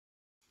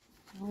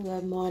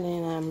Good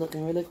morning. I'm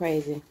looking really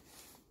crazy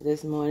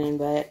this morning,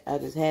 but I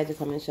just had to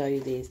come and show you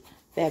these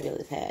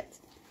fabulous hats.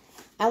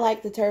 I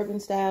like the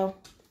turban style.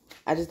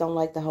 I just don't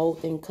like the whole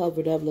thing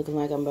covered up looking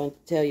like I'm going to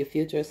tell your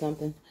future or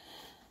something.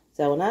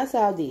 So when I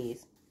saw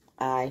these,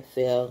 I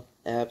fell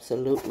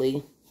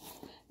absolutely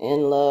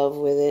in love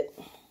with it.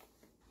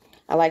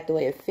 I like the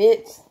way it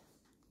fits.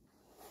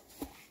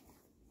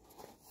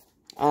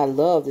 I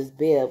love this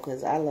bib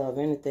because I love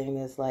anything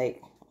that's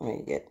like,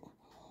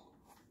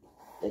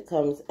 it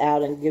comes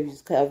out and gives you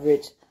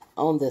coverage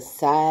on the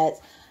sides.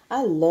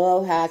 I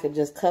love how I could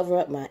just cover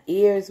up my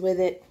ears with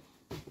it.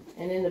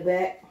 And in the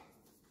back,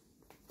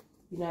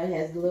 you know, it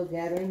has a little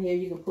gathering here.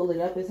 You can pull it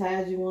up as high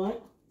as you want.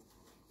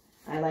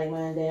 I like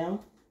mine down.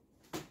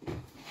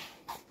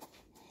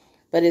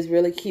 But it's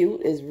really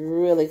cute. It's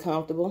really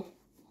comfortable.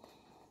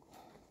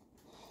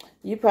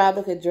 You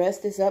probably could dress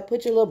this up.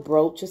 Put your little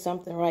brooch or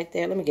something right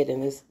there. Let me get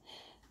in this.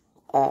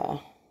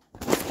 So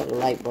the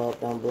light bulb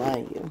don't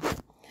blind you.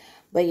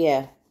 But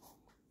yeah,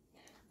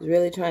 I was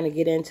really trying to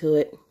get into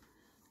it.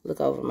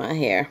 Look over my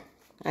hair.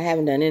 I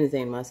haven't done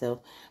anything myself,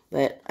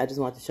 but I just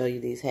want to show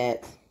you these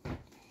hats.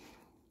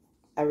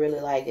 I really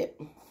like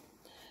it.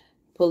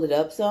 Pull it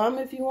up some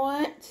if you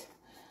want.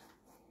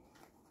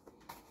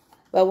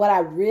 But what I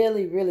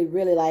really, really,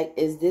 really like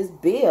is this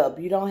bib.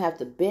 You don't have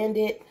to bend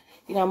it.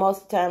 You know,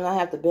 most of the time I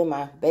have to bend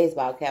my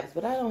baseball caps,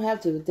 but I don't have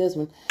to with this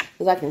one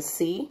because I can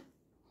see.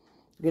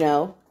 You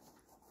know,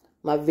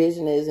 my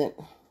vision isn't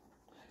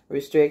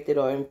restricted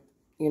or,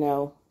 you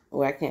know,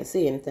 where I can't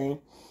see anything.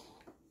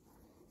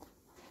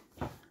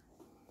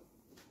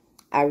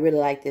 I really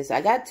like this.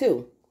 I got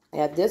two. I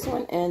got this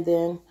one, and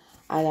then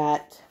I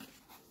got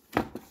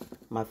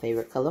my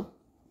favorite color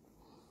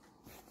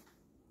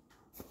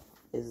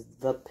is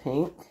the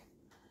pink.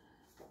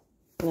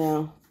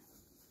 Now,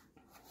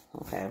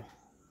 okay.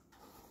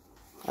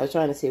 I was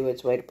trying to see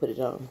which way to put it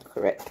on the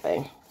correct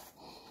way.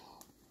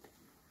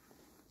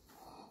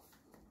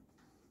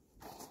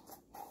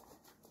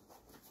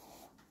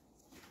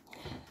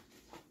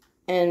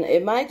 And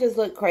it might just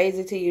look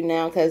crazy to you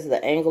now because of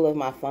the angle of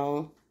my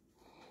phone.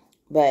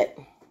 But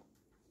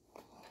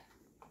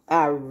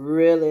I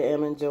really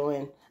am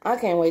enjoying. I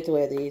can't wait to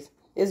wear these.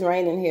 It's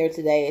raining here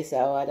today,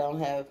 so I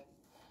don't have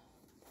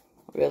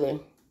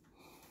really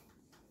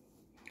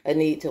a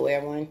need to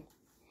wear one.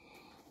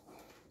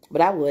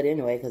 But I would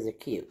anyway because they're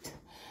cute.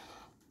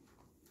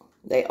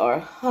 They are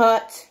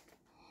hot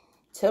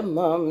to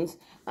mums.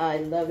 I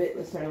love it.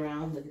 Let's turn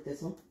around. Look at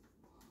this one.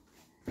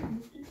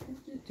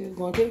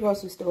 Going to the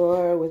grocery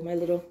store with my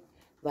little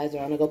visor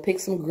on. I'm going to go pick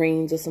some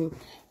greens or some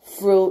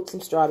fruit,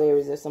 some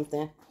strawberries or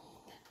something.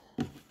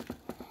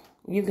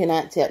 You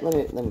cannot tell. Let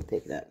me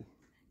pick it up.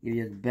 Give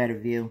you a better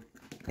view.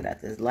 Get out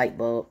this light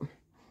bulb.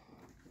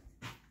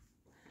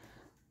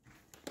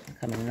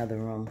 Come in another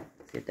room.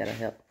 See if that'll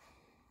help.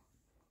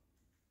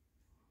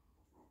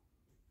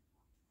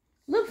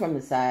 Look from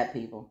the side,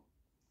 people.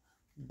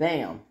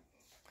 Bam.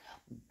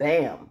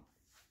 Bam.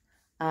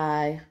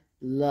 I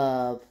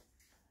love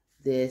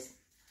this.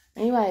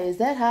 Anyway, is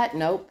that hot?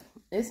 Nope,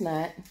 it's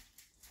not.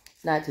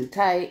 It's not too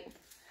tight.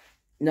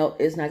 Nope,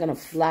 it's not going to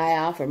fly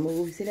off or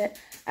move. You see that?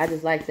 I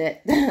just like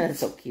that.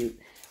 That's so cute.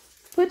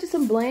 Put you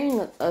some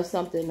bling or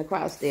something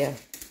across there.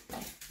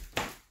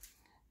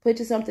 Put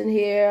you something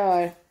here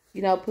or,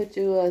 you know, put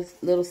you a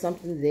little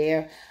something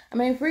there. I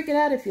mean, freak it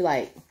out if you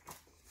like.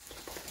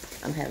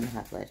 I'm having a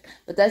hot flash.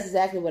 But that's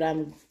exactly what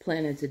I'm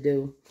planning to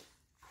do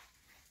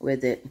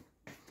with it.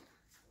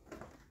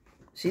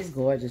 She's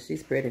gorgeous.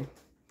 She's pretty.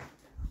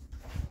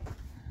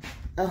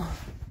 Oh,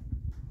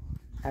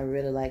 I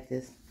really like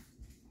this.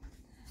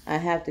 I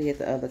have to get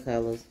the other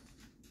colors.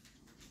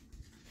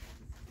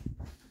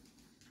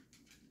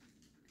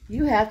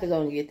 You have to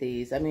go and get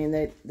these. I mean,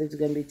 they're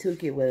going to be too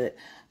cute with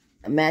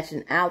a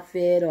matching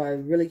outfit or a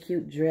really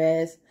cute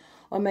dress.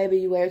 Or maybe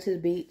you wear it to the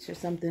beach or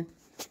something.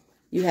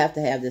 You have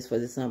to have this for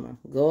the summer.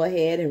 Go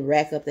ahead and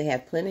rack up. They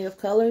have plenty of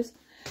colors.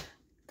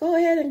 Go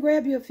ahead and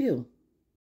grab you a few.